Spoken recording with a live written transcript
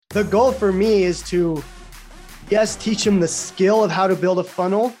the goal for me is to, yes, teach them the skill of how to build a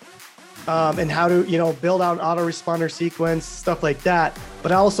funnel and how to, build out an autoresponder sequence, stuff like that.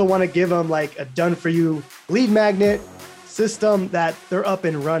 But I also want to give them like a done for you lead magnet system that they're up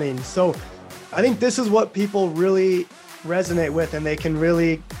and running. So I think this is what people really resonate with, and they can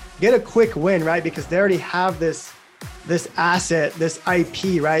really get a quick win, right? Because they already have this asset, this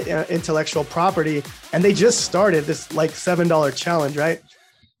IP, right? Intellectual property. And they just started this like $7 challenge, right?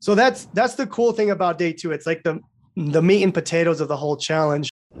 So that's the cool thing about day 2. It's like the meat and potatoes of the whole challenge.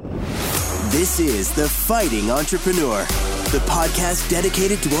 This is The Fighting Entrepreneur, the podcast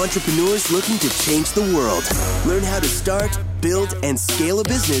dedicated to entrepreneurs looking to change the world. Learn how to start, build, and scale a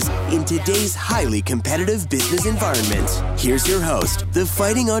business in today's highly competitive business environment. Here's your host, The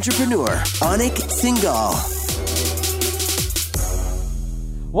Fighting Entrepreneur, Anik Singhal.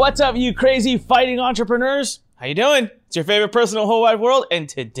 What's up, you crazy fighting entrepreneurs? How you doing? It's your favorite person in the whole wide world. And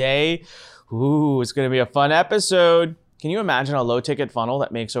today, it's going to be a fun episode. Can you imagine a low-ticket funnel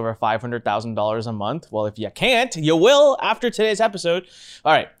that makes over $500,000 a month? Well, if you can't, you will after today's episode.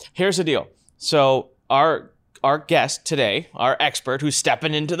 All right, here's the deal. So our guest today, our expert who's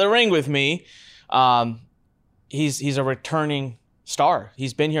stepping into the ring with me, he's a returning star.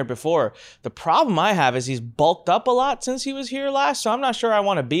 He's been here before. The problem I have is he's bulked up a lot since he was here last, so I'm not sure I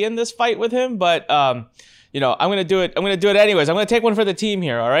want to be in this fight with him, but I'm going to do it. I'm going to do it anyways. I'm going to take one for the team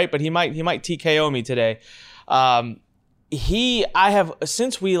here, all right? But he might TKO me today.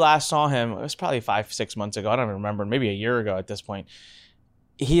 Since we last saw him, it was probably 5-6 months ago. I don't even remember, maybe a year ago at this point.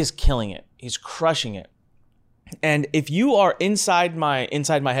 He is killing it. He's crushing it. And if you are inside my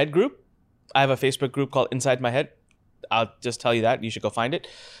head group, I have a Facebook group called Inside My Head. I'll just tell you that. You should go find it.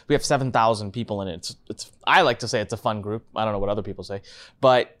 We have 7,000 people in it. I like to say it's a fun group. I don't know what other people say.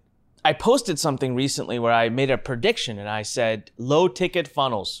 But I posted something recently where I made a prediction and I said, low ticket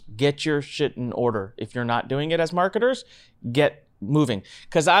funnels, get your shit in order. If you're not doing it as marketers, get moving.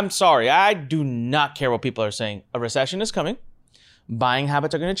 Because I'm sorry, I do not care what people are saying. A recession is coming. Buying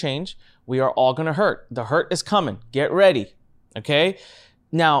habits are going to change. We are all going to hurt. The hurt is coming. Get ready. Okay?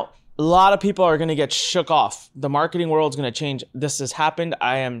 Now, a lot of people are going to get shook off. The marketing world is going to change. This has happened.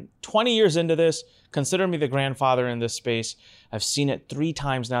 I am 20 years into this. Consider me the grandfather in this space. I've seen it 3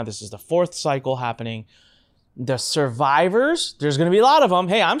 times now. This is the 4th cycle happening. The survivors, there's going to be a lot of them.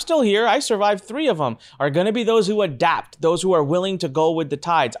 Hey, I'm still here. I survived 3 of them. Are going to be those who adapt, those who are willing to go with the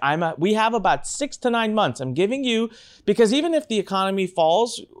tides. We have about 6 to 9 months. I'm giving you, because even if the economy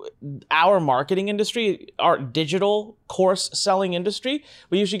falls, our marketing industry, our digital course selling industry,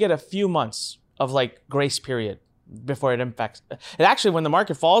 we usually get a few months of like grace period before it impacts. And actually, when the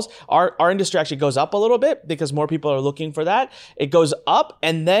market falls, our industry actually goes up a little bit because more people are looking for that. It goes up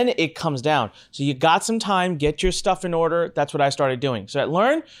and then it comes down. So you got some time, get your stuff in order. That's what I started doing. So at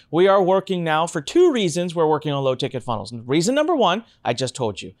Learn, we are working now for 2 reasons. We're working on low ticket funnels. Reason number 1, I just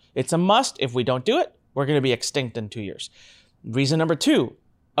told you. It's a must. If we don't do it, we're going to be extinct in 2 years. Reason number 2,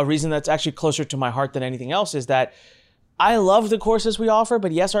 a reason that's actually closer to my heart than anything else, is that I love the courses we offer,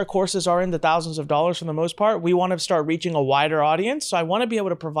 but yes, our courses are in the thousands of dollars for the most part. We want to start reaching a wider audience. So I want to be able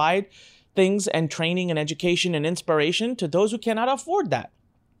to provide things and training and education and inspiration to those who cannot afford that.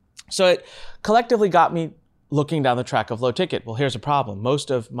 So it collectively got me looking down the track of low ticket. Well, here's a problem. Most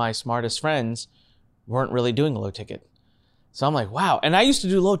of my smartest friends weren't really doing low ticket. So I'm like, wow. And I used to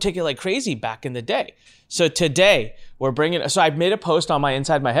do low ticket like crazy back in the day. So today so I made a post on my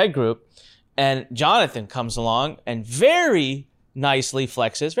Inside My Head group. And Jonathan comes along and very nicely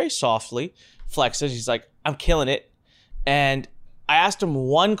flexes, very softly flexes. He's like, I'm killing it. And I asked him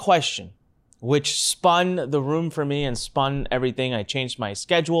one question, which spun the room for me and spun everything. I changed my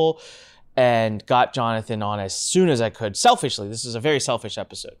schedule and got Jonathan on as soon as I could. Selfishly, this is a very selfish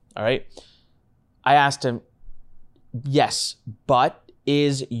episode, all right? I asked him, yes, but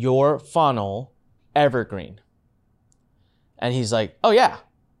is your funnel evergreen? And he's like, oh yeah.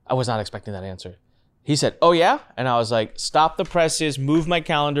 I was not expecting that answer. He said, oh yeah? And I was like, stop the presses, move my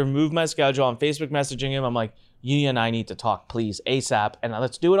calendar, move my schedule. I'm Facebook messaging him. I'm like, you and I need to talk, please, ASAP. And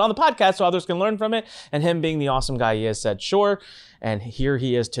let's do it on the podcast so others can learn from it. And him being the awesome guy he is said, sure. And here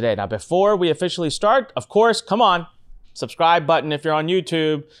he is today. Now, before we officially start, of course, come on, subscribe button if you're on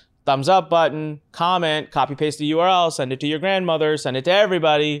YouTube, thumbs up button, comment, copy paste the URL, send it to your grandmother, send it to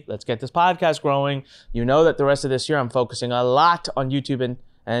everybody. Let's get this podcast growing. You know that the rest of this year I'm focusing a lot on YouTube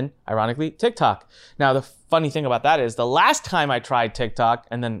and ironically, TikTok. Now, the funny thing about that is the last time I tried TikTok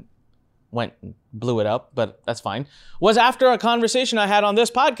and then went and blew it up, but that's fine, was after a conversation I had on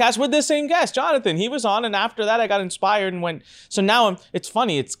this podcast with this same guest, Jonathan. He was on, and after that, I got inspired and went. So now it's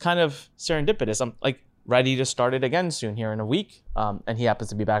funny. It's kind of serendipitous. I'm like, ready to start it again soon here in a week. And he happens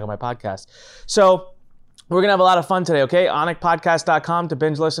to be back on my podcast. So we're going to have a lot of fun today, okay? OnicPodcast.com to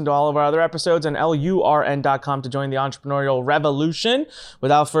binge listen to all of our other episodes, and LURN.com to join the entrepreneurial revolution.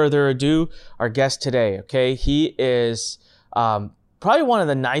 Without further ado, our guest today, okay? He is probably one of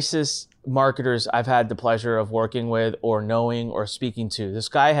the nicest marketers I've had the pleasure of working with or knowing or speaking to. This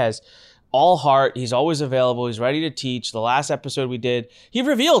guy has all heart. He's always available. He's ready to teach. The last episode we did, he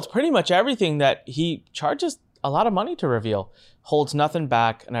revealed pretty much everything that he charges a lot of money to reveal. Holds nothing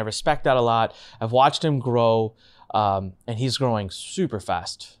back, and I respect that a lot. I've watched him grow, and he's growing super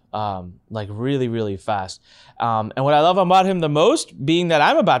fast, like really, really fast. And what I love about him the most, being that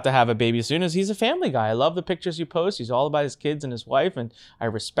I'm about to have a baby soon, is he's a family guy. I love the pictures he posts. He's all about his kids and his wife, and I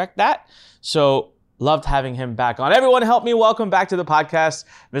respect that. So loved having him back on. Everyone help me welcome back to the podcast,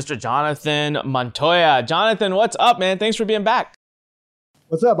 Mr. Jonathan Montoya. Jonathan, what's up, man? Thanks for being back.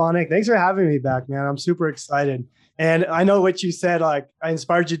 What's up, Onik? Thanks for having me back, man. I'm super excited. And I know what you said, like I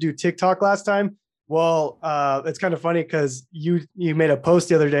inspired you to do TikTok last time. Well, it's kind of funny because you made a post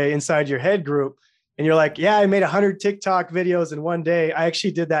the other day inside your head group and you're like, yeah, I made 100 TikTok videos in one day. I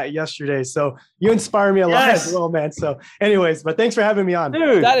actually did that yesterday. So you inspire me a lot as well, man. So anyways, but thanks for having me on.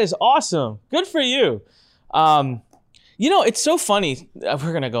 Dude, that is awesome. Good for you. It's so funny. We're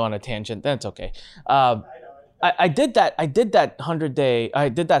going to go on a tangent. That's okay. I did that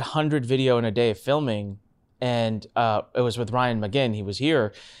 100 video in a day of filming. And it was with Ryan McGinn. He was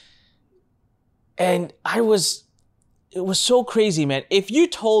here. And it was so crazy, man. If you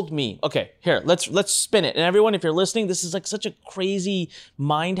told me, okay, here, let's spin it. And everyone, if you're listening, this is like such a crazy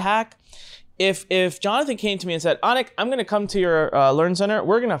mind hack. If Jonathan came to me and said, Onik, I'm going to come to your Learn Center.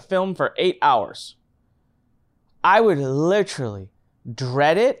 We're going to film for 8 hours. I would literally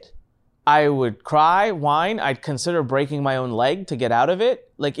dread it. I would cry, whine. I'd consider breaking my own leg to get out of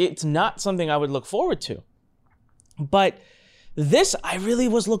it. Like, it's not something I would look forward to. But this, I really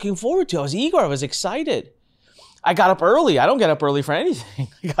was looking forward to. I was eager. I was excited. I got up early. I don't get up early for anything.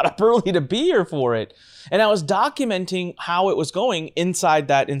 I got up early to be here for it. And I was documenting how it was going inside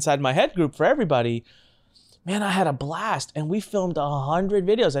my head group for everybody. Man, I had a blast. And we filmed 100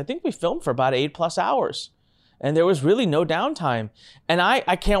 videos. I think we filmed for about 8+ hours. And there was really no downtime. And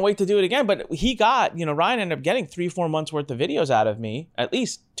I can't wait to do it again. But Ryan ended up getting 3-4 months worth of videos out of me, at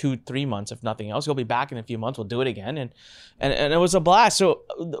least 2-3 months, if nothing else. He'll be back in a few months. We'll do it again. And it was a blast. So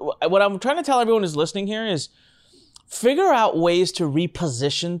what I'm trying to tell everyone who's listening here is figure out ways to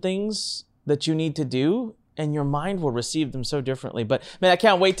reposition things that you need to do, and your mind will receive them so differently. But man, I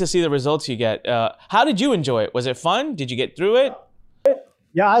can't wait to see the results you get. How did you enjoy it? Was it fun? Did you get through it?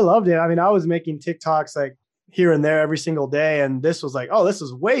 Yeah, I loved it. I mean, I was making TikToks like here and there every single day. And this was like, oh, this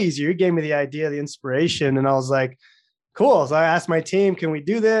is way easier. You gave me the idea, the inspiration. And I was like, cool. So I asked my team, can we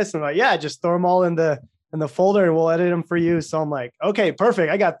do this? And like, yeah, just throw them all in the folder and we'll edit them for you. So I'm like, okay,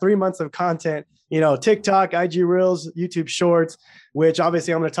 perfect. I got 3 months of content, TikTok, IG Reels, YouTube Shorts, which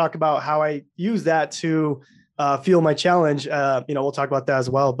obviously I'm going to talk about how I use that to fuel my challenge. We'll talk about that as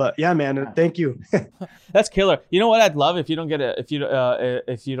well. But yeah, man, thank you. That's killer. You know what I'd love if you don't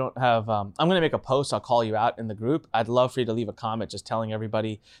have, I'm going to make a post. I'll call you out in the group. I'd love for you to leave a comment just telling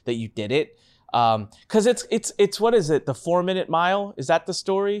everybody that you did it. Cause it's what is it? The 4-minute mile? Is that the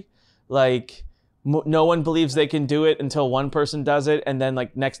story? Like no one believes they can do it until one person does it. And then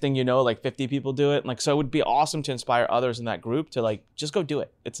like next thing you know, like 50 people do it. And like, so it would be awesome to inspire others in that group to like, just go do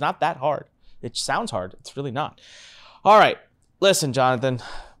it. It's not that hard. It sounds hard. It's really not. All right. Listen, Jonathan,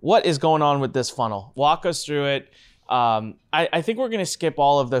 what is going on with this funnel? Walk us through it. I think we're going to skip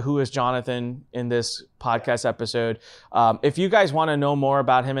all of the who is Jonathan in this podcast episode. If you guys want to know more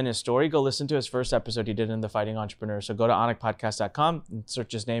about him and his story, go listen to his first episode he did in The Fighting Entrepreneur. So go to onicpodcast.com and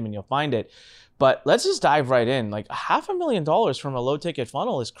search his name and you'll find it. But let's just dive right in. Like $500,000 from a low ticket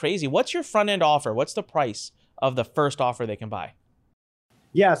funnel is crazy. What's your front end offer? What's the price of the first offer they can buy?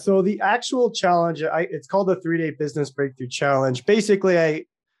 Yeah. So the actual challenge, it's called the 3-Day Business Breakthrough Challenge. Basically, I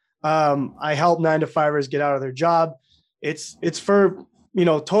help 9-to-5ers get out of their job. It's for,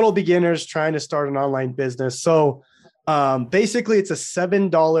 total beginners trying to start an online business. So basically it's a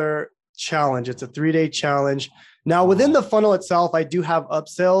 $7 challenge. It's a 3-day challenge. Now within the funnel itself, I do have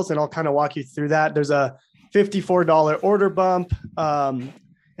upsells and I'll kind of walk you through that. There's a $54 order bump. And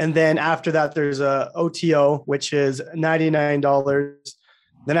then after that, there's a OTO, which is $99.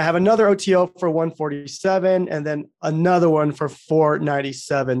 Then I have another OTO for $147 and then another one for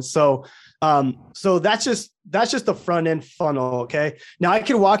 $497. So that's just the front end funnel. Okay. Now I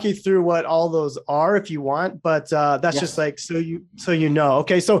can walk you through what all those are if you want, but that's just like, so you know,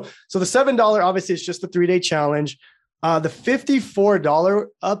 okay. So the $7, obviously it's just the 3-day challenge. The $54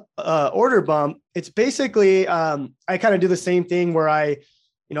 up order bump, it's basically I kind of do the same thing where I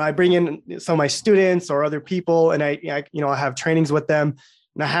bring in some of my students or other people, and I have trainings with them,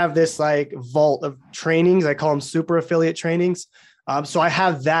 and I have this like vault of trainings. I call them super affiliate trainings. So I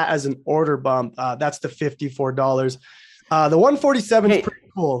have that as an order bump. That's the $54. The 147 is pretty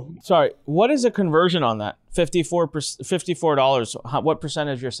cool. Sorry, what is a conversion on that? $54. What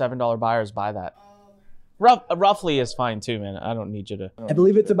percentage of your $7 buyers buy that? Roughly is fine too, man. I don't need you to. I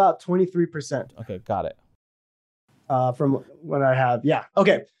believe it's about 23%. Okay, got it. From what I have. Yeah.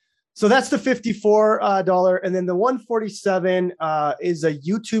 Okay. So that's the $54. And then the 147 is a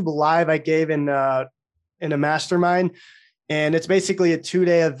YouTube live I gave in a mastermind. And it's basically a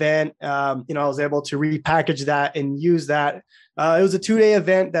 2-day event. I was able to repackage that and use that. It was a 2-day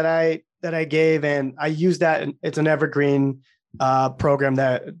event that I gave, and I used that. And it's an evergreen program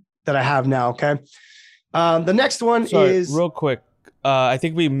that I have now. Okay. The next one is real quick. I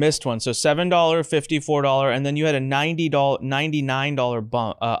think we missed one. So $7, $54, and then you had a $99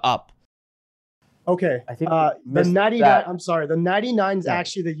 bump up. Okay. I think the 99. That. I'm sorry. The 99 is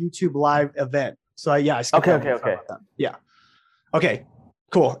actually the YouTube live event. So I skipped okay. Yeah. Okay.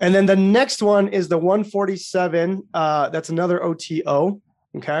 Cool. And then the next one is the 147. That's another OTO.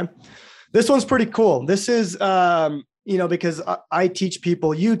 Okay. This one's pretty cool. This is because I teach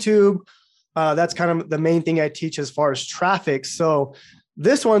people YouTube. That's kind of the main thing I teach as far as traffic. So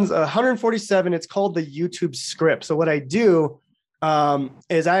this one's 147. It's called the YouTube script. So what I do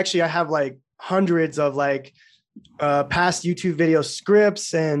is I have like hundreds of like past YouTube video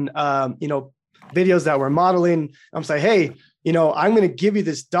scripts and videos that we're modeling. I'm saying, hey, I'm going to give you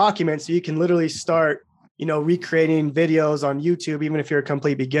this document so you can literally start recreating videos on YouTube, even if you're a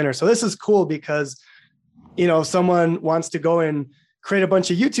complete beginner. So this is cool because if someone wants to go and create a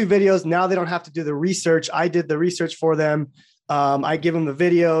bunch of YouTube videos, now they don't have to do the research. I did the research for them. I give them the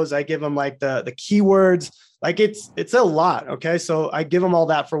videos. I give them like the keywords. Like it's a lot. Okay. So I give them all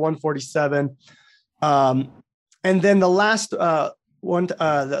that for 147. And then the last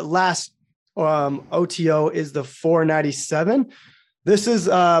OTO is the 497. This is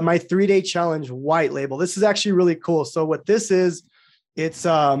my 3-day challenge white label. This is actually really cool. So what this is, it's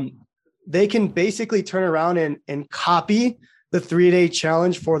they can basically turn around and copy the 3-day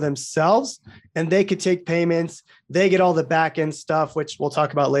challenge for themselves, and they could take payments. They get all the back end stuff, which we'll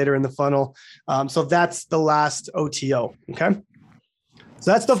talk about later in the funnel. So that's the last OTO. Okay.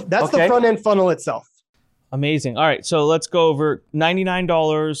 So that's the front end funnel itself. Amazing. All right. So let's go over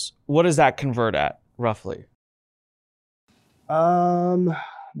 $99. What does that convert at roughly?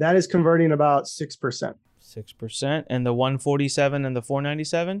 That is converting about 6%. 6%. And the 147 and the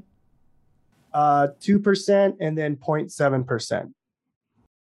 497? 2% and then 0.7%.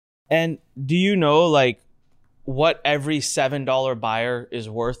 And do you know like what every $7 buyer is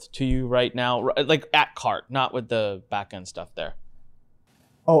worth to you right now? Like at cart, not with the back end stuff there.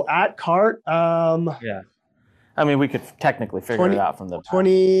 Oh, at cart? Yeah. I mean, we could technically figure it out from the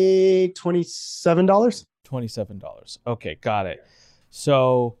 $27. $27. Okay, got it.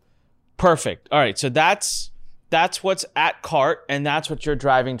 So perfect. All right. So that's what's at cart, and that's what you're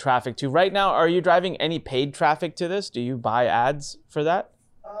driving traffic to. Right now, are you driving any paid traffic to this? Do you buy ads for that?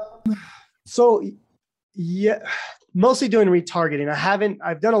 So yeah, mostly doing retargeting.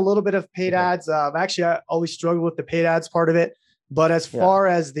 I've done a little bit of paid ads. I always struggle with the paid ads part of it. But as far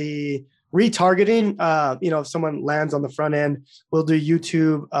as the retargeting, if someone lands on the front end, we'll do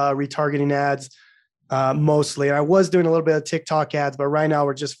YouTube retargeting ads mostly. I was doing a little bit of TikTok ads, but right now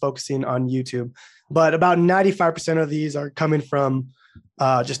we're just focusing on YouTube. But about 95% of these are coming from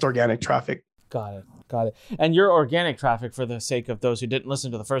just organic traffic. Got it. And your organic traffic, for the sake of those who didn't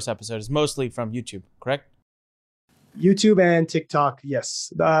listen to the first episode, is mostly from YouTube, correct? YouTube and TikTok,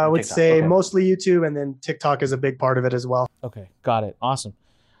 yes. I would say mostly YouTube, and then TikTok is a big part of it as well. Okay, got it. Awesome.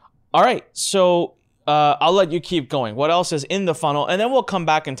 All right, so I'll let you keep going. What else is in the funnel? And then we'll come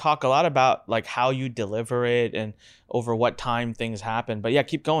back and talk a lot about like how you deliver it and over what time things happen. But yeah,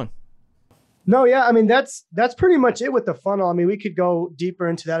 keep going. No, yeah, I mean, that's pretty much it with the funnel. I mean, we could go deeper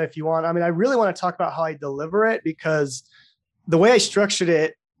into that if you want. I mean, I really want to talk about how I deliver it, because the way I structured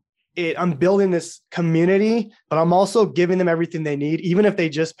it, I'm building this community, but I'm also giving them everything they need, even if they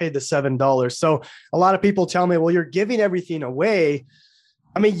just paid the $7. So a lot of people tell me, well, you're giving everything away.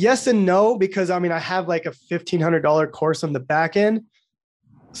 I mean, yes and no, because I mean, I have like a $1,500 course on the back end.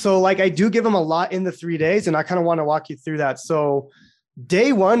 So like I do give them a lot in the 3 days, and I kind of want to walk you through that. So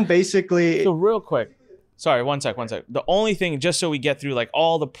day one, basically. So real quick. sorry, one sec. The only thing, just so we get through like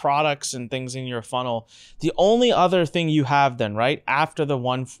all the products and things in your funnel, the only other thing you have then, right, after the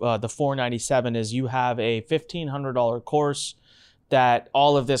 $497 is you have a $1,500 course that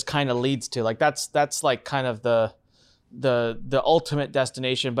all of this kind of leads to. Like that's like kind of the ultimate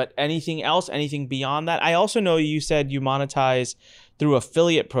destination. But anything else, anything beyond that? I also know you said you monetize through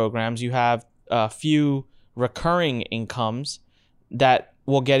affiliate programs. You have a few recurring incomes that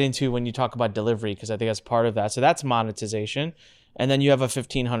we'll get into when you talk about delivery, because I think that's part of that. So that's monetization. And then you have a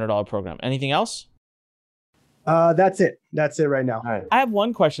 $1,500 program. Anything else? That's it right now. All right. I have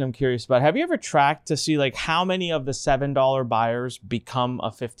one question I'm curious about. Have you ever tracked to see like how many of the $7 buyers become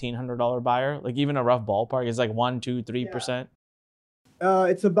a $1,500 buyer? Like even a rough ballpark is like 1, 2, 3%.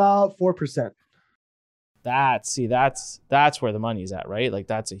 It's about 4%. That's where the money's at, right? Like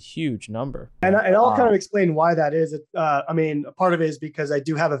that's a huge number. And I'll kind of explain why that is. I mean, part of it is because I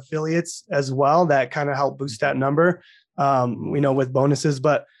do have affiliates as well that kind of help boost that number, with bonuses,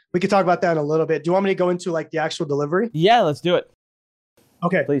 but we could talk about that in a little bit. Do you want me to go into like the actual delivery? Yeah, let's do it.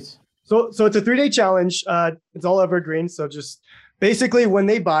 Okay. Please. So it's a 3-day challenge. It's all evergreen. So just basically when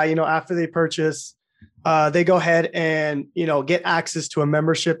they buy, after they purchase, they go ahead and, get access to a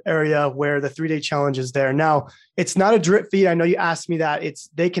membership area where the 3-day challenge is there. Now, it's not a drip feed. I know you asked me that.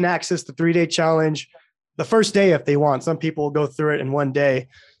 They can access the 3-day challenge the first day if they want. Some people go through it in one day.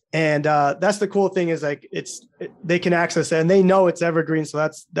 And that's the cool thing is like they can access it and they know it's evergreen. So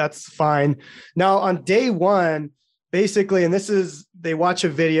that's fine. Now on day one, basically, and they watch a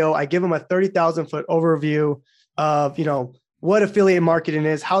video. I give them a 30,000 foot overview of, what affiliate marketing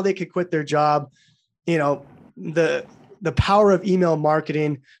is, how they could quit their job, the power of email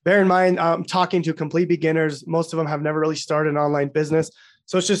marketing. Bear in mind, I'm talking to complete beginners. Most of them have never really started an online business.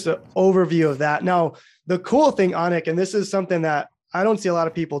 So it's just an overview of that. Now, the cool thing, Anik, and this is something that I don't see a lot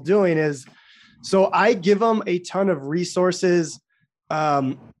of people doing is, so I give them a ton of resources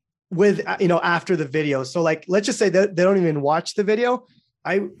after the video. So like, let's just say that they don't even watch the video.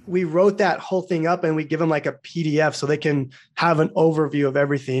 We wrote that whole thing up and we give them like a PDF so they can have an overview of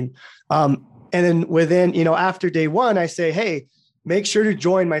everything. And then within, after day one, I say, hey, make sure to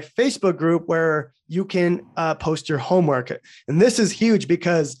join my Facebook group where you can post your homework. And this is huge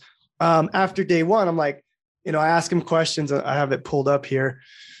because after day one, I'm like, I ask them questions. I have it pulled up here.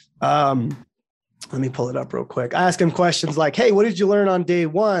 Let me pull it up real quick. I ask them questions like, hey, what did you learn on day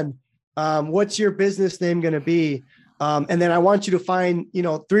one? What's your business name going to be? And then I want you to find,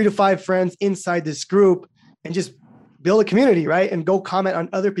 3 to 5 friends inside this group and just build a community, right? And go comment on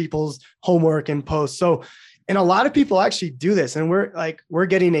other people's homework and posts. So, and a lot of people actually do this. And we're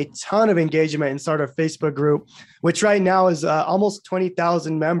getting a ton of engagement inside our Facebook group, which right now is almost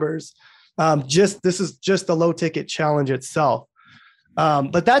 20,000 members. This is just the low ticket challenge itself.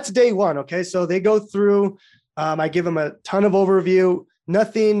 But that's day one. Okay. So they go through, I give them a ton of overview,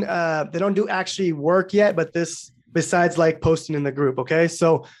 nothing, they don't do actually work yet, but this besides like posting in the group. Okay.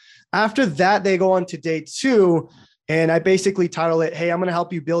 So after that, they go on to day 2 and I basically title it, hey, I'm going to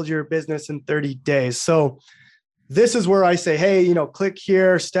help you build your business in 30 days. So this is where I say, hey, click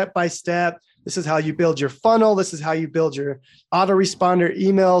here, step by step. This is how you build your funnel. This is how you build your autoresponder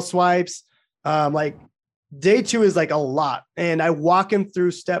email swipes. Like day 2 is like a lot. And I walk them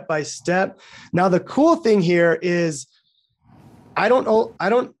through step by step. Now, the cool thing here is I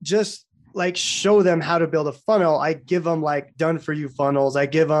don't just like show them how to build a funnel. I give them like done for you funnels. I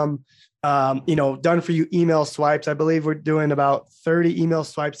give them, done for you email swipes. I believe we're doing about 30 email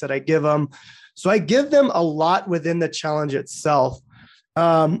swipes that I give them. So I give them a lot within the challenge itself.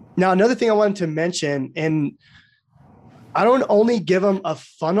 Now, another thing I wanted to mention, and I don't only give them a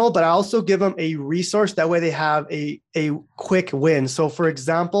funnel, but I also give them a resource. That way they have a quick win. So for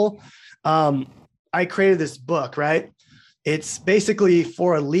example, I created this book, right? It's basically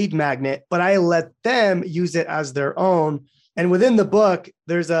for a lead magnet, but I let them use it as their own. And within the book,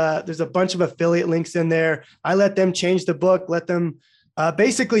 there's a bunch of affiliate links in there. I let them change the book, let them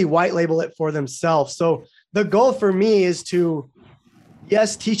basically white label it for themselves. So the goal for me is to,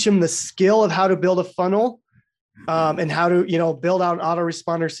 yes, teach them the skill of how to build a funnel and how to, build out an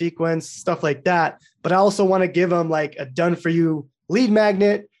autoresponder sequence, stuff like that. But I also want to give them like a done for you lead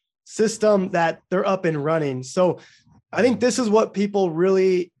magnet system that they're up and running. So I think this is what people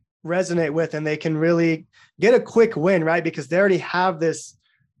really resonate with, and they can really get a quick win, right? Because they already have this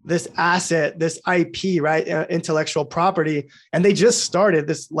asset, this IP, right? Intellectual property. And they just started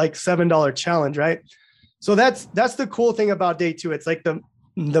this like $7 challenge, right? So that's the cool thing about day 2. It's like the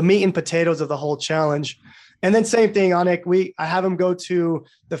meat and potatoes of the whole challenge. And then same thing, Anik, I have them go to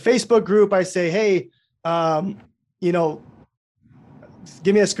the Facebook group. I say, hey, give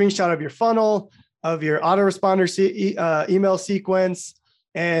me a screenshot of your funnel. of your autoresponder email sequence,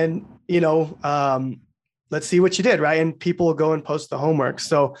 and let's see what you did, right? And people will go and post the homework.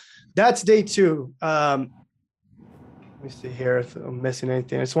 So that's day 2. Let me see here if I'm missing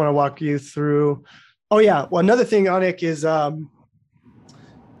anything. I just want to walk you through. Oh yeah, well, another thing, Anik, is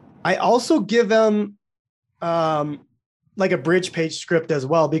I also give them like a bridge page script as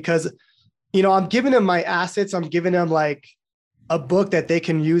well, because I'm giving them my assets. I'm giving them like a book that they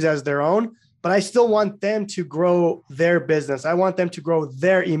can use as their own, but I still want them to grow their business. I want them to grow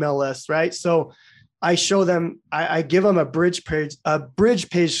their email list, right? So I show them, I give them a bridge page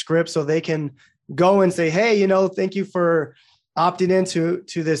script so they can go and say, hey, thank you for opting into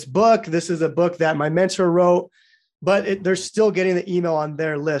this book. This is a book that my mentor wrote, but they're still getting the email on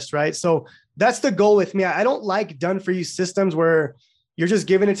their list, right? So that's the goal with me. I don't like done for you systems where you're just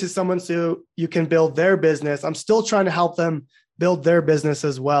giving it to someone so you can build their business. I'm still trying to help them build their business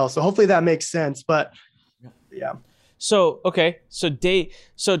as well. So hopefully that makes sense, but yeah. So just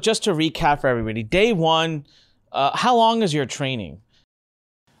to recap for everybody, day 1, how long is your training?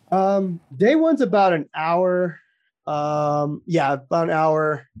 Day 1's about an hour. About an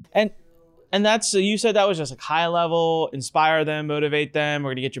hour. And that's, you said that was just like high level, inspire them, motivate them.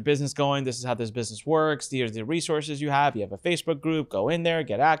 We're going to get your business going. This is how this business works. These are the resources you have. You have a Facebook group, go in there,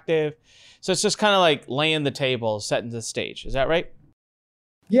 get active. So it's just kind of like laying the table, setting the stage. Is that right?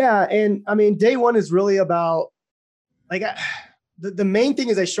 Yeah. And I mean, day 1 is really about like, the main thing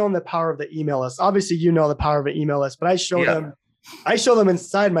is I show them the power of the email list. Obviously, the power of an email list, but I show them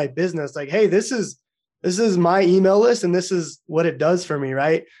inside my business, like, hey, this is my email list and this is what it does for me.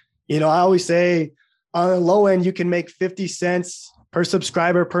 Right. I always say on the low end, you can make 50 cents per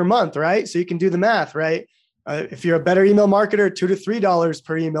subscriber per month, right? So you can do the math, right? If you're a better email marketer, $2 to $3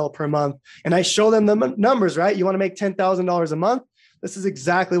 per email per month. And I show them the numbers, right? You want to make $10,000 a month. This is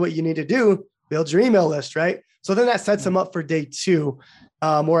exactly what you need to do. Build your email list, right? So then that sets them up for day 2,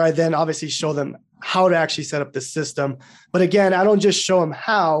 where I then obviously show them how to actually set up the system. But again, I don't just show them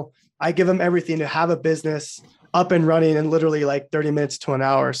how, I give them everything to have a business up and running in literally like 30 minutes to an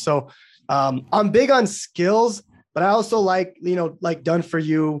hour. So I'm big on skills, but I also like done for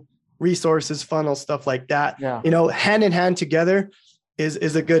you resources, funnels, stuff like that. Yeah. Hand in hand together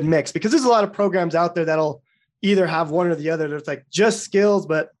is a good mix, because there's a lot of programs out there that'll either have one or the other. There's like just skills,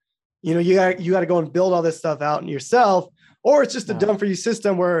 but you got to go and build all this stuff out yourself, or it's just a done for you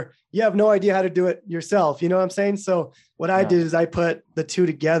system where you have no idea how to do it yourself. You know what I'm saying? So what I did is I put the 2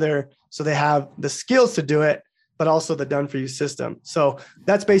 together so they have the skills to do it, but also the done for you system. So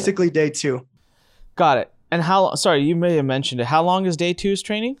that's basically day 2. Got it. And sorry, you may have mentioned it. How long is day 2's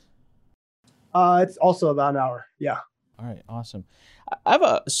training? It's also about an hour. Yeah. All right. Awesome.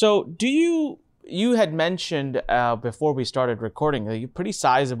 You had mentioned before we started recording a pretty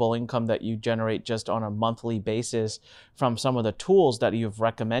sizable income that you generate just on a monthly basis from some of the tools that you've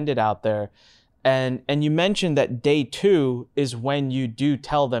recommended out there. And you mentioned that day 2 is when you do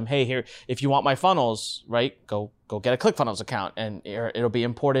tell them, hey, here, if you want my funnels, right, go get a ClickFunnels account and it'll be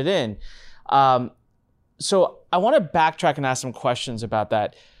imported in. So I want to backtrack and ask some questions about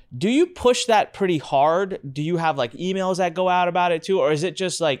that. Do you push that pretty hard? Do you have like emails that go out about it too? Or is it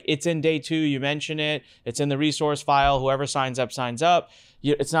just like it's in day 2, you mention it, it's in the resource file, whoever signs up, signs up.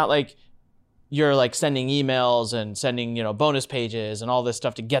 It's not like you're like sending emails and sending, bonus pages and all this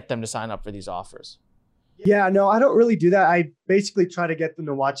stuff to get them to sign up for these offers. Yeah, no, I don't really do that. I basically try to get them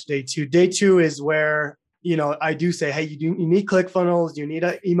to watch day 2. Day 2 is where, I do say, hey, you need ClickFunnels, you need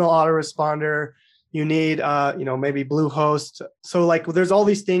an email autoresponder, you need, maybe Bluehost. So like, there's all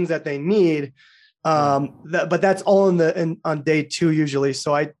these things that they need, but that's all on day 2 usually.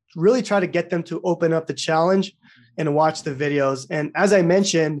 So I really try to get them to open up the challenge and watch the videos. And as I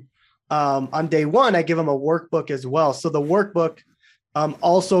mentioned, on day 1, I give them a workbook as well. So the workbook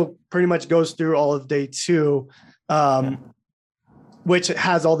also pretty much goes through all of day 2, which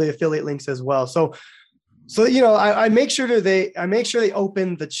has all the affiliate links as well. So I make sure they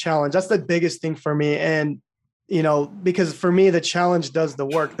open the challenge. That's the biggest thing for me. And, because for me, the challenge does the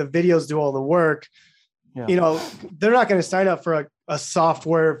work. The videos do all the work. Yeah. They're not going to sign up for a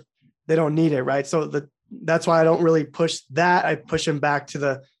software. They don't need it. Right. So that's why I don't really push that. I push them back to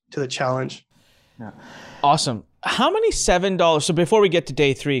the challenge. Yeah. Awesome. How many $7? So before we get to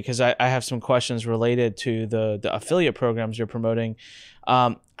day 3, because I have some questions related to the affiliate programs you're promoting.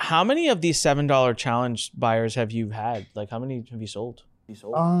 How many of these $7 challenge buyers have you had? Like, how many have you sold? I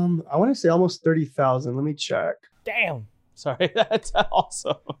want to say almost 30,000. Let me check. Damn. Sorry, that's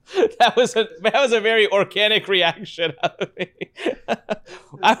awesome. That was a very organic reaction out of me.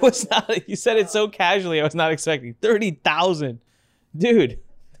 I was not. You said it so casually. I was not expecting 30,000, dude.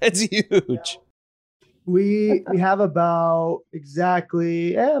 That's huge. We have about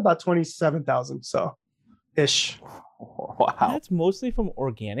 27,000. So ish. Wow. That's mostly from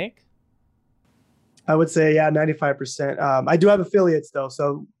organic. I would say, yeah, 95%. I do have affiliates though,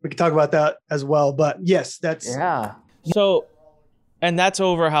 so we can talk about that as well. But yes, that's Yeah. So, and that's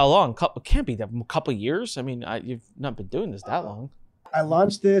over how long? Can't be that a couple years. I mean, you've not been doing this that long. I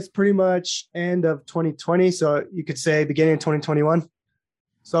launched this pretty much end of 2020. So you could say beginning of 2021.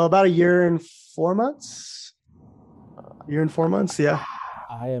 So about a year and 4 months. Yeah.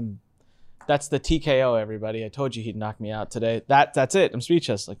 That's the TKO, everybody. I told you he'd knock me out today. That's it. I'm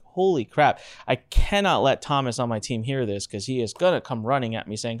speechless. Like, holy crap. I cannot let Thomas on my team hear this because he is going to come running at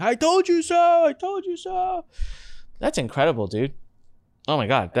me saying, I told you so. I told you so. That's incredible, dude. Oh my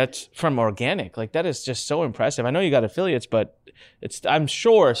God. That's from organic. Like, that is just so impressive. I know you got affiliates, but I'm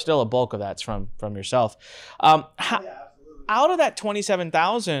sure still a bulk of that's from yourself. Out of that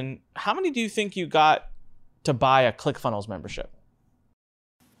 27,000, how many do you think you got to buy a ClickFunnels membership?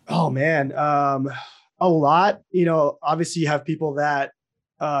 Oh man, a lot. Obviously you have people that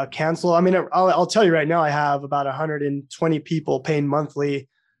cancel. I mean, I'll tell you right now, I have about 120 people paying monthly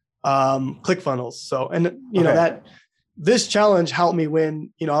ClickFunnels. So, and that this challenge helped me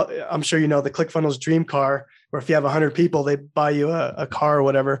win. I'm sure the ClickFunnels dream car, where if you have 100 people, they buy you a car or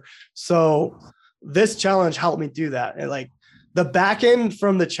whatever. So this challenge helped me do that. And like the back end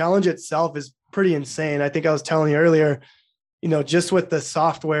from the challenge itself is pretty insane. I think I was telling you earlier, just with the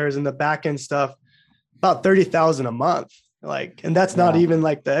softwares and the back end stuff, about 30,000 a month. Like, and that's not even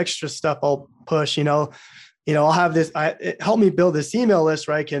like the extra stuff I'll push, I'll have this, it helped me build this email list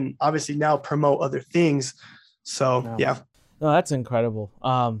where I can obviously now promote other things. So, yeah. No, that's incredible.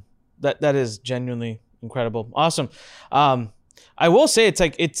 That is genuinely incredible. Awesome. I will say it's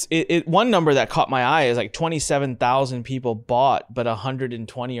like, one number that caught my eye is like 27,000 people bought, but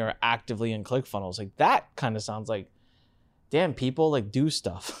 120 are actively in ClickFunnels. Like that kind of sounds like, damn, people like do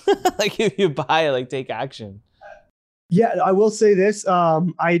stuff. Like if you buy it, like take action. Yeah, I will say this.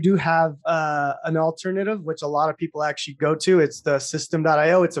 I do have an alternative, which a lot of people actually go to. It's the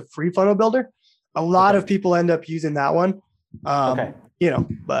system.io. It's a free funnel builder. A lot of people end up using that one. But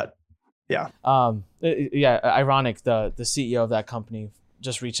yeah. Ironic. The CEO of that company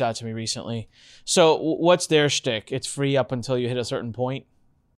just reached out to me recently. So what's their shtick? It's free up until you hit a certain point.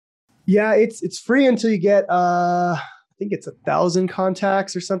 Yeah, it's free until you get, I think it's 1,000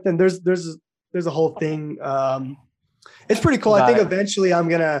 contacts or something. There's a whole thing. It's pretty cool. I think eventually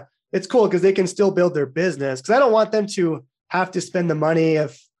it's cool because they can still build their business, because I don't want them to have to spend the money.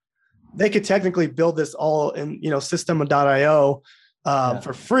 If they could technically build this all in, system.io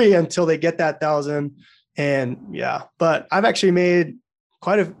for free until they get that 1,000. And but I've actually made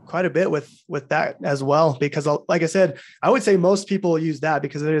quite a bit with that as well, because like I said, I would say most people use that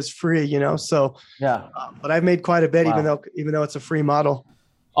because it is free, so but I've made quite a bit, even though it's a free model.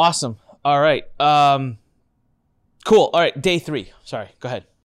 Awesome. All right. Cool. All right. Day 3. Sorry, go ahead.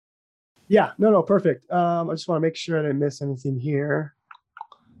 Yeah, no, perfect. I just want to make sure I didn't miss anything here.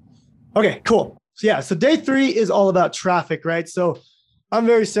 Okay, cool. So day 3 is all about traffic, right? So I'm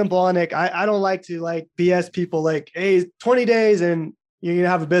very simple on it. I don't like to BS people hey, 20 days and you're going to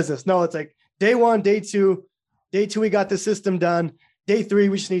have a business. No, it's like day 1, day 2, we got the system done. Day 3,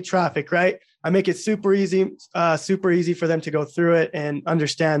 we just need traffic, right? I make it super easy for them to go through it and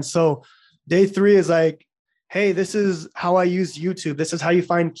understand. So day 3 is like, hey, this is how I use YouTube. This is how you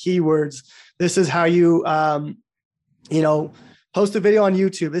find keywords. This is how you, post a video on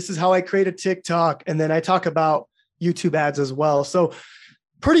YouTube. This is how I create a TikTok. And then I talk about YouTube ads as well. So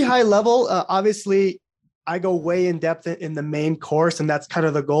pretty high level. Obviously, I go way in depth in the main course, and that's kind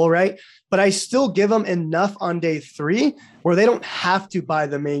of the goal, right? But I still give them enough on day 3 where they don't have to buy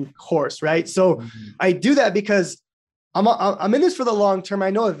the main course, right? So I do that because I'm in this for the long term. I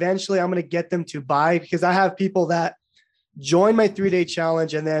know eventually I'm going to get them to buy, because I have people that join my 3-day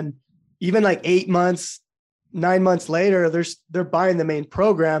challenge, and then even 8 months, 9 months later, they're buying the main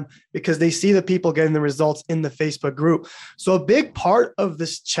program because they see the people getting the results in the Facebook group. So a big part of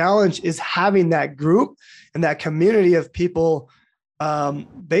this challenge is having that group and that community of people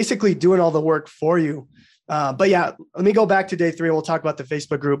basically doing all the work for you. But yeah, let me go back to day 3 and we'll talk about the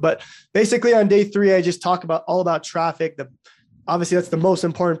Facebook group. But basically on day 3, I just talk all about traffic. Obviously that's the most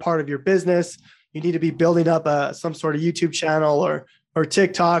important part of your business. You need to be building up some sort of YouTube channel or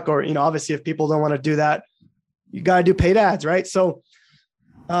TikTok, or, obviously if people don't want to do that, you got to do paid ads, right? So,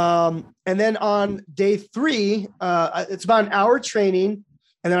 and then on day 3, it's about an hour training.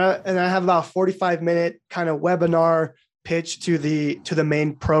 And then I have about 45-minute kind of webinar pitch to the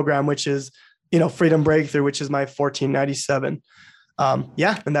main program, which is, Freedom Breakthrough, which is my $14.97.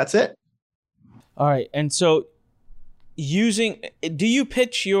 And that's it. All right. And so do you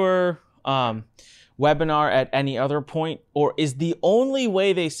pitch your webinar at any other point, or is the only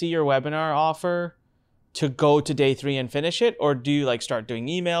way they see your webinar offer to go to day 3 and finish it? Or do you like start doing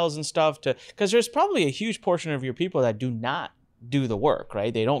emails and stuff because there's probably a huge portion of your people that do not do the work,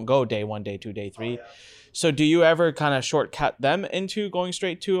 right? They don't go day 1, day 2, day 3. Oh, yeah. So do you ever kind of shortcut them into going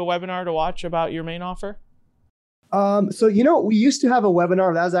straight to a webinar to watch about your main offer? So, we used to have a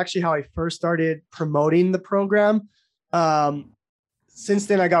webinar. That was actually how I first started promoting the program. Since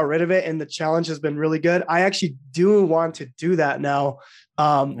then I got rid of it and the challenge has been really good. I actually do want to do that now,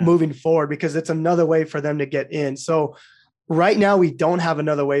 moving forward, because it's another way for them to get in. So right now we don't have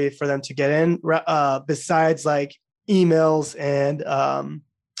another way for them to get in, besides like emails and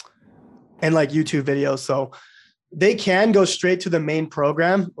like YouTube videos. So they can go straight to the main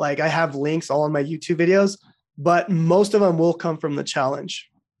program. Like I have links all in my YouTube videos, but most of them will come from the challenge.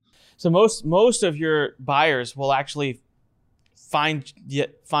 So most of your buyers will actually find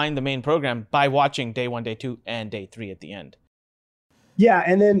the main program by watching day 1, day 2, and day 3 at the end. Yeah.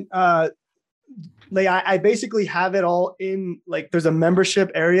 And then like I basically have it all in, like there's a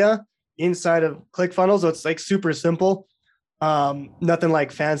membership area inside of ClickFunnels. So it's like super simple. Nothing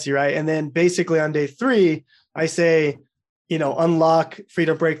like fancy, right? And then basically on day 3, I say, unlock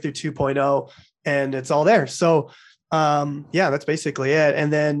Freedom Breakthrough 2.0, and it's all there. So yeah, that's basically it.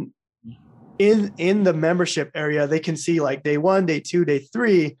 And then in the membership area, they can see like day 1, day 2, day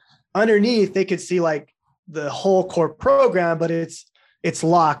 3. Underneath, they could see like the whole core program, but it's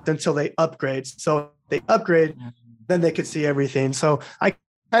locked until they upgrade. So if they upgrade, then they could see everything. So I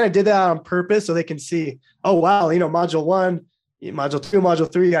kind of did that on purpose so they can see, oh wow, module 1, module 2,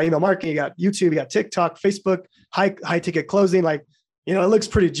 module 3, you got email marketing, you got YouTube, you got TikTok, Facebook, high ticket closing. Like, it looks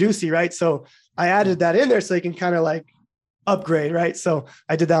pretty juicy, right? So I added that in there so they can kind of like upgrade, right? So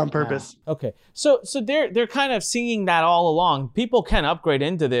I did that on purpose. Wow. Okay. So they're kind of seeing that all along. People can upgrade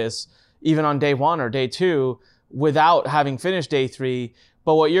into this even on day 1 or day 2 without having finished day 3.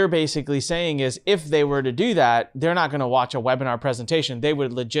 But what you're basically saying is if they were to do that, they're not going to watch a webinar presentation. They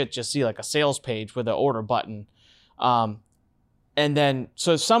would legit just see like a sales page with an order button. And then,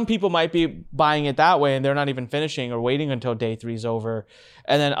 so some people might be buying it that way and they're not even finishing or waiting until day 3 is over.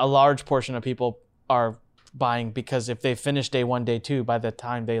 And then a large portion of people are buying because if they finish day 1, day 2, by the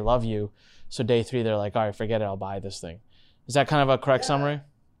time they love you, so day 3, they're like, all right, forget it, I'll buy this thing. Is that kind of a correct summary?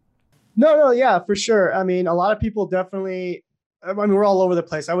 No, yeah, for sure. I mean, a lot of people definitely, we're all over the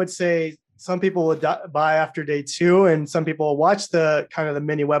place. I would say some people would buy after day 2 and some people will watch the kind of the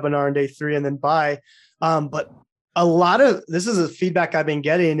mini webinar on day 3 and then buy. But a lot of, this is the feedback I've been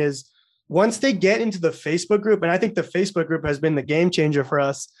getting is once they get into the Facebook group, and I think the Facebook group has been the game changer for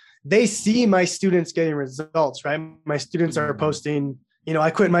us, they see my students getting results, right? My students are posting, I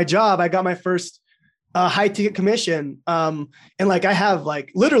quit my job. I got my first high ticket commission. And like, I have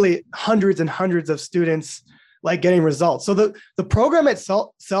like literally hundreds and hundreds of students like getting results. So the program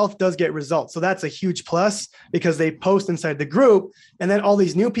itself does get results. So that's a huge plus because they post inside the group and then all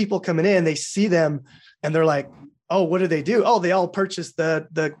these new people coming in, they see them and they're like, oh, what do they do? Oh, they all purchased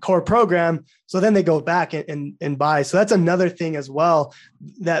the core program. So then they go back and buy. So that's another thing as well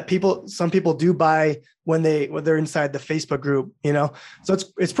that some people do buy when they're inside the Facebook group, So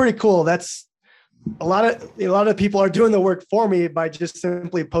it's pretty cool. That's a lot of people are doing the work for me by just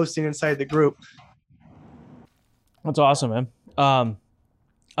simply posting inside the group. That's awesome, man.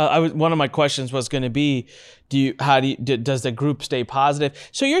 One of my questions was going to be, does the group stay positive?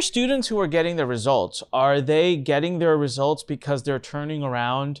 So your students who are getting the results, are they getting their results because they're turning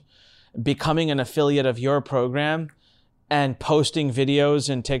around, becoming an affiliate of your program and posting videos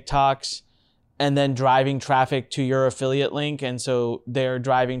and TikToks and then driving traffic to your affiliate link? And so they're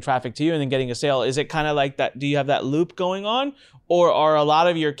driving traffic to you and then getting a sale. Is it kind of like that? Do you have that loop going on? Or are a lot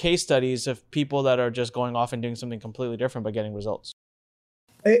of your case studies of people that are just going off and doing something completely different but getting results?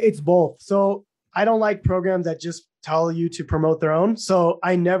 It's both. So I don't like programs that just tell you to promote their own. So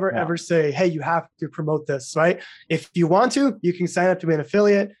I never ever say, hey, you have to promote this, right? If you want to, you can sign up to be an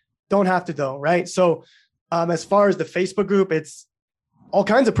affiliate. Don't have to though, right? So as far as the Facebook group, it's all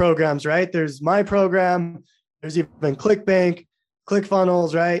kinds of programs, right? There's my program. There's even ClickBank,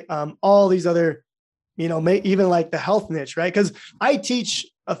 ClickFunnels, right? All these other, even like the health niche, right? Because I teach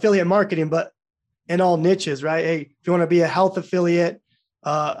affiliate marketing, but in all niches, right? Hey, if you want to be a health affiliate,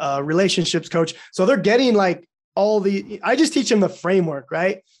 relationships coach. So they're getting like I just teach them the framework,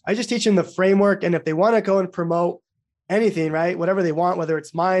 right? I just teach them the framework. And if they want to go and promote anything, right, whatever they want, whether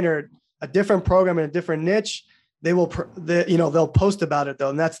it's mine or a different program in a different niche, they'll post about it though.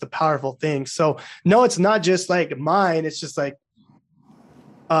 And that's the powerful thing. So no, it's not just like mine. It's just like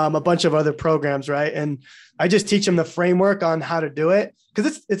a bunch of other programs, right? And I just teach them the framework on how to do it,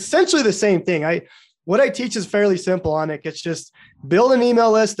 because it's essentially the same thing. What I teach is fairly simple on it. It's just build an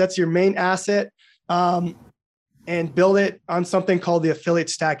email list. That's your main asset. And build it on something called the affiliate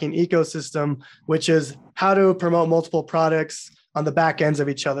stacking ecosystem, which is how to promote multiple products on the back ends of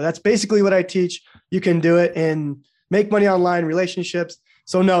each other. That's basically what I teach. You can do it in make money online, relationships.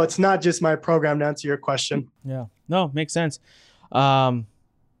 So no, it's not just my program, to answer your question. Yeah, no, makes sense. Wow.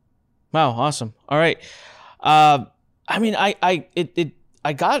 Awesome. All right. I mean,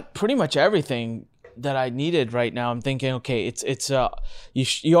 I got pretty much everything that I needed right now. I'm thinking, okay,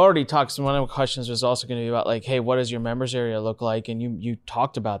 you already talked. So one of the questions was also going to be about like, hey, what does your members area look like? And you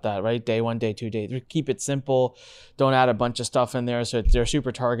talked about that, right? Day 1, day 2, day 3. Keep it simple. Don't add a bunch of stuff in there. So they're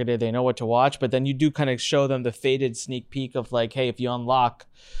super targeted. They know what to watch, but then you do kind of show them the faded sneak peek of like, hey, if you unlock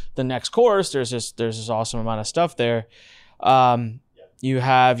the next course, there's this awesome amount of stuff there. You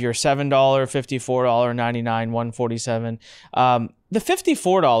have your $7, $54, $99, $147. The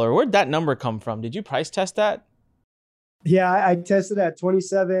 $54, where'd that number come from? Did you price test that? Yeah, I tested at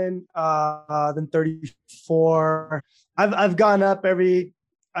 27, then 34. I've gone up and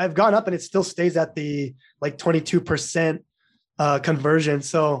it still stays at the like 22% conversion.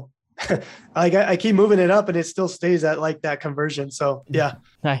 So I keep moving it up and it still stays at like that conversion. So yeah.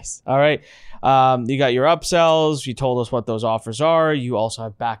 Nice. All right. You got your upsells. You told us what those offers are. You also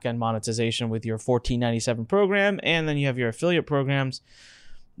have back-end monetization with your $14.97 program. And then you have your affiliate programs.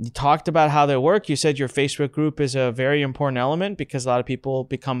 You talked about how they work. You said your Facebook group is a very important element because a lot of people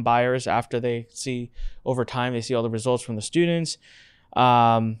become buyers after they see over time, they see all the results from the students.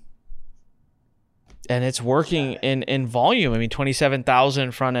 And it's working in volume. I mean,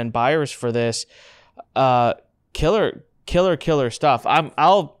 27,000 front-end buyers for this. Killer stuff.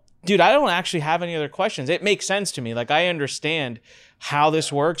 Dude, I don't actually have any other questions. It makes sense to me. Like, I understand how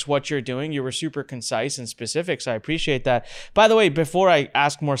this works, what you're doing. You were super concise and specific, so I appreciate that. By the way, before I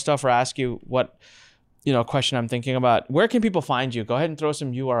ask more stuff or ask you what, question I'm thinking about, where can people find you? Go ahead and throw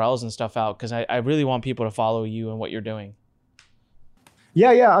some URLs and stuff out, because I really want people to follow you and what you're doing.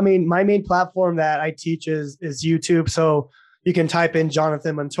 Yeah. I mean, my main platform that I teach is YouTube. So you can type in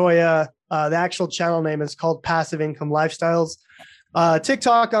Jonathan Montoya. The actual channel name is called Passive Income Lifestyles.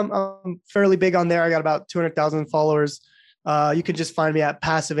 TikTok, I'm fairly big on there. I got about 200,000 followers. You can just find me at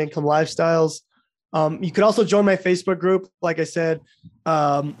Passive Income Lifestyles. You could also join my Facebook group. Like I said,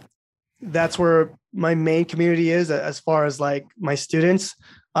 that's where my main community is as far as like my students.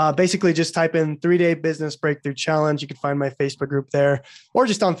 Basically just type in 3-day business breakthrough challenge. You can find my Facebook group there, or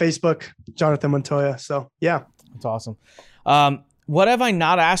just on Facebook, Jonathan Montoya. So yeah. That's awesome. What have I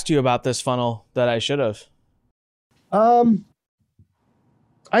not asked you about this funnel that I should have?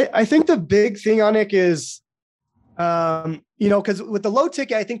 I think the big thing on it is, because with the low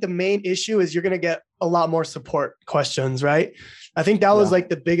ticket, I think the main issue is you're going to get a lot more support questions, right? I think that was like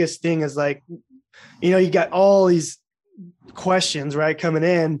the biggest thing is like, you got all these questions, right, coming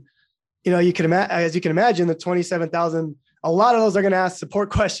in. You can as you can imagine, the 27,000, a lot of those are going to ask support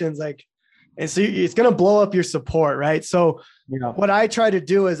questions, like, and so it's going to blow up your support, right? So what I try to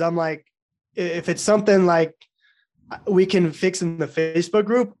do is I'm like, if it's something like we can fix in the Facebook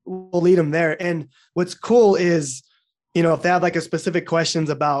group, we'll lead them there. And what's cool is, if they have like a specific questions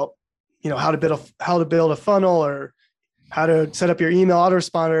about, how to build a funnel or how to set up your email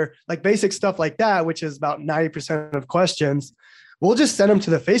autoresponder, like basic stuff like that, which is about 90% of questions, we'll just send them to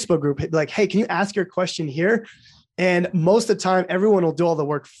the Facebook group. Like, hey, can you ask your question here? And most of the time, everyone will do all the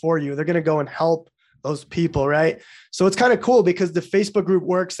work for you. They're going to go and help those people, right? So it's kind of cool because the Facebook group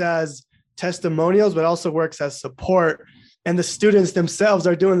works as testimonials, but also works as support, and the students themselves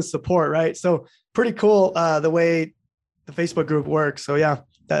are doing the support, right? So pretty cool the way the Facebook group works. So yeah,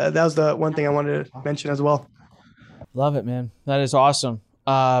 that was the one thing I wanted to mention as well. Love it, man. That is awesome.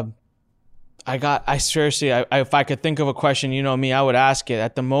 I seriously, if I could think of a question, me, I would ask it.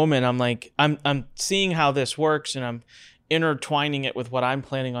 At the moment, I'm like, I'm seeing how this works, and I'm intertwining it with what I'm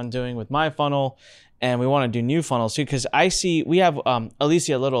planning on doing with my funnel. And we want to do new funnels too, because we have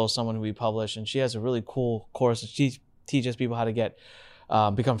Alicia Little, someone who we publish, and she has a really cool course. She teaches people how to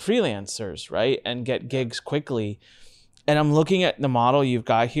become freelancers, right? And get gigs quickly. And I'm looking at the model you've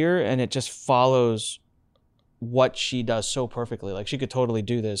got here, and it just follows what she does so perfectly. Like, she could totally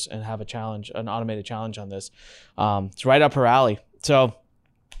do this and have an automated challenge on this. It's right up her alley. So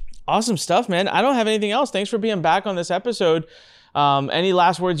awesome stuff, man. I don't have anything else. Thanks for being back on this episode. Any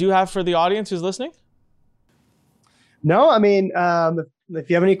last words you have for the audience who's listening? No, I mean, if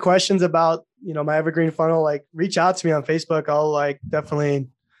you have any questions about, my evergreen funnel, like reach out to me on Facebook. I'll like definitely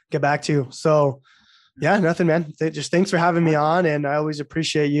get back to you. So Yeah, nothing, man. Just thanks for having me on. And I always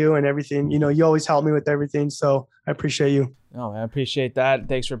appreciate you and everything. You always help me with everything. So I appreciate you. Oh, I appreciate that.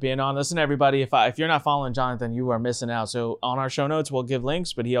 Thanks for being on. Listen, everybody, if you're not following Jonathan, you are missing out. So on our show notes, we'll give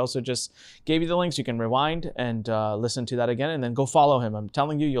links, but he also just gave you the links. You can rewind and listen to that again, and then go follow him. I'm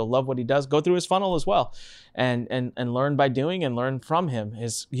telling you, you'll love what he does. Go through his funnel as well, and learn by doing and learn from him.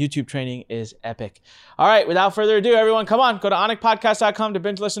 His YouTube training is epic. All right, without further ado, everyone, come on. Go to onicpodcast.com to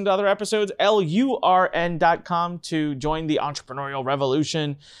binge listen to other episodes, LURN.com to join the entrepreneurial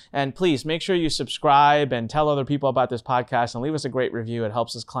revolution. And please make sure you subscribe and tell other people about this podcast and leave us a great review. It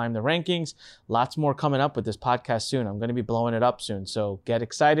helps us climb the rankings. Lots more coming up with this podcast soon. I'm going to be blowing it up soon. So get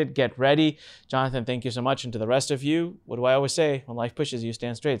excited, get ready. Jonathan, thank you so much. And to the rest of you, what do I always say? When life pushes you,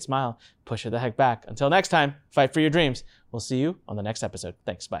 stand straight, smile, push it the heck back. Until next time, fight for your dreams. We'll see you on the next episode.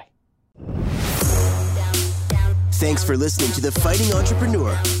 Thanks. Bye. Thanks for listening to The Fighting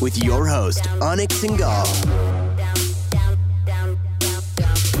Entrepreneur with your host, Anik Singhal.